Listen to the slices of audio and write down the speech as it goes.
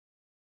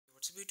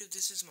What's up YouTube,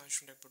 this is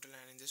Marshmallow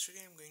and in this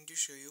video I'm going to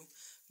show you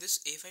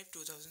this A5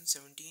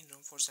 2017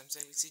 ROM for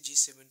Samsung Galaxy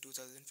G7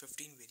 2015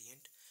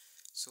 variant.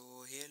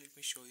 So here let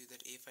me show you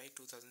that A5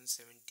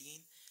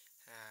 2017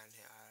 and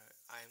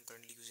I am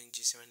currently using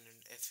G7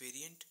 and F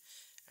variant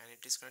and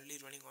it is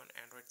currently running on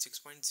Android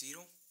 6.0.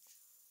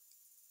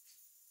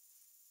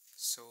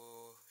 So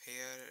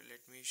here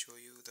let me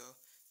show you the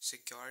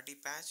security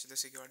patch. The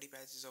security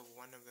patch is of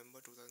 1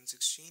 November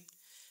 2016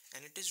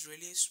 and it is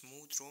really a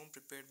smooth ROM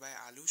prepared by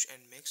Alush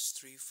and Mix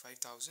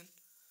 5000.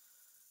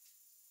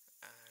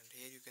 And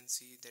here you can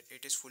see that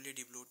it is fully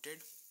debloated.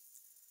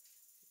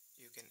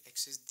 You can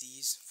access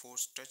these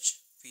force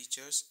touch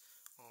features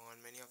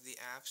on many of the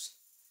apps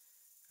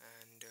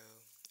and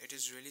it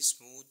is really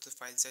smooth. The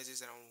file size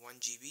is around 1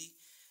 GB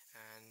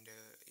and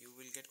you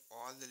will get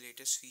all the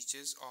latest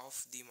features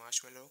of the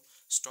Marshmallow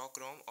stock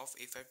ROM of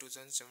A5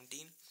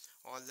 2017,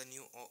 all the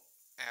new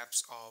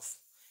apps of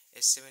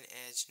S7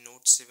 Edge,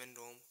 Note 7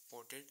 ROM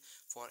ported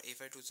for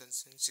A5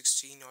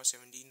 2016 or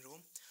 17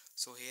 ROM.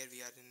 So here we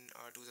are in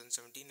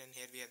 2017 and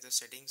here we have the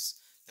settings,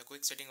 the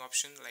quick setting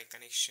option like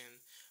connection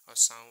or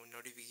sound,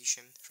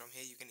 notification. From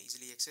here you can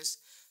easily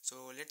access.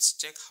 So let's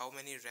check how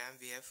many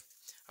RAM we have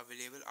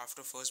available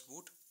after first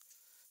boot.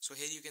 So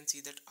here you can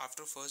see that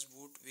after first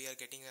boot we are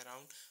getting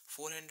around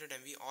 400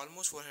 MB,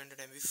 almost 400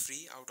 MB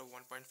free out of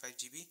 1.5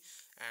 GB,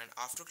 and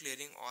after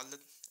clearing all the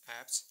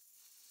apps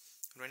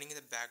running in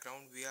the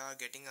background we are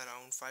getting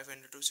around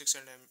 500 to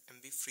 600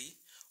 MB free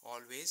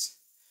always,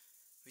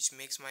 which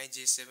makes my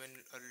J7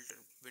 a little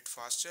bit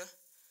faster.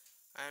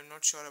 I am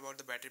not sure about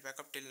the battery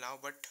backup till now,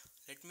 but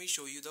let me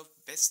show you the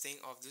best thing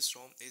of this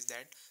ROM is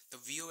that the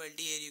VoLTE.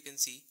 Here you can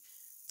see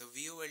the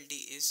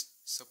VoLTE is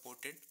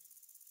supported.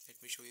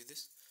 Let me show you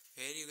this.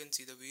 Here you can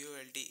see the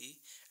VoLTE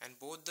and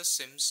both the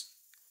SIMs,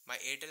 my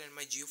Airtel and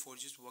my Jio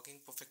 4G, is working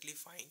perfectly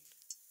fine.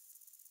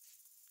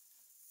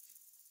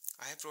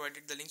 I have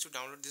provided the links to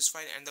download this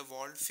file and the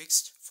world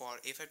fixed for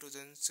A5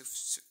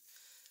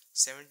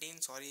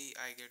 2017. Sorry,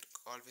 I get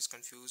always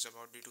confused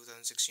about the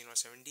 2016 or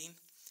 17.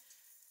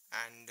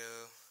 And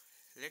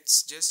let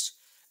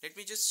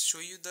me just show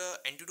you the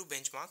Antutu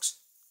benchmarks.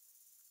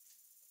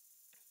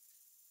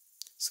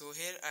 So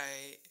here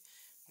I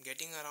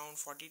getting around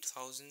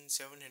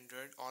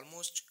 40,700,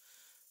 almost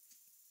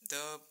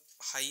the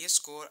highest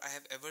score I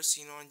have ever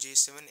seen on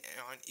J7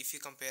 on if you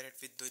compare it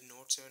with the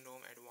Note 7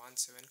 ROM,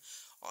 Advanced 7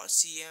 or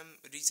CM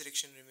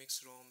Resurrection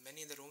Remix ROM,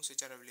 many of the ROMs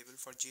which are available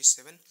for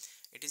J7.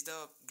 It is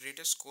the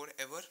greatest score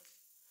ever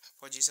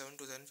for J7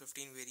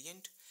 2015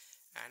 variant,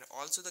 and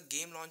also the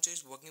game launcher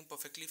is working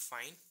perfectly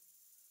fine.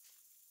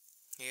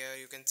 Here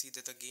you can see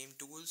that the game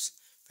tools,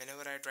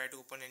 whenever I try to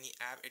open any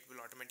app it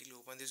will automatically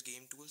open this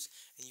game tools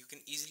and you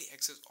can easily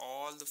access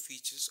all the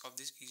features of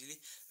this easily,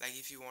 like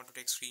if you want to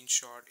take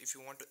screenshot, if you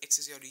want to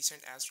access your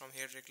recent apps from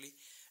here directly,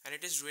 and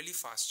it is really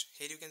fast.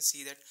 Here you can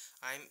see that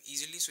I am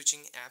easily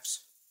switching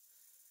apps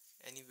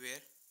anywhere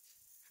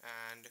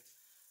and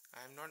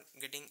I am not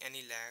getting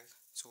any lag.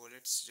 So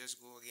let's just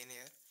go again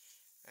here,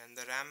 and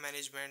the RAM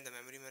management, the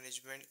memory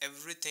management,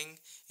 everything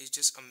is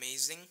just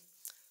amazing.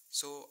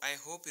 So I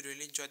hope you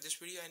really enjoyed this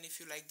video, and if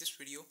you like this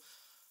video,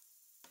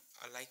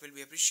 a like will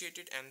be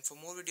appreciated, and for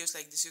more videos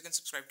like this you can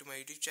subscribe to my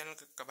YouTube channel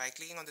by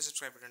clicking on the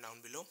subscribe button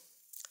down below.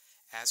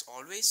 As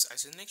always, I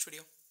see you in the next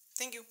video.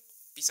 Thank you.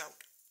 Peace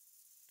out.